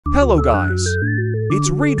Hello guys. It's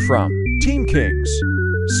Reed from Team Kings.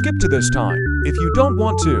 Skip to this time if you don't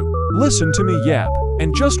want to listen to me yap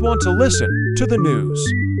and just want to listen to the news.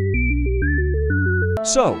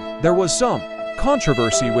 So, there was some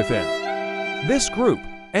controversy within this group,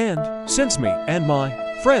 and since me and my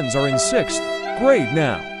friends are in 6th grade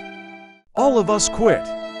now, all of us quit.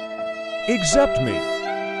 Except me.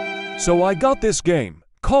 So I got this game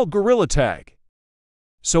called Gorilla Tag.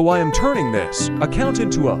 So I am turning this account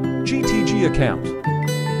into a GTG account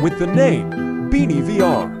with the name Beanie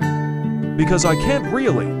VR, because I can't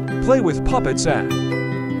really play with puppets at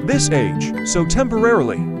this age, so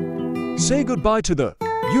temporarily say goodbye to the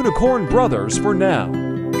Unicorn Brothers for now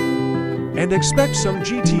and expect some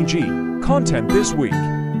GTG content this week.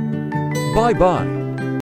 Bye bye.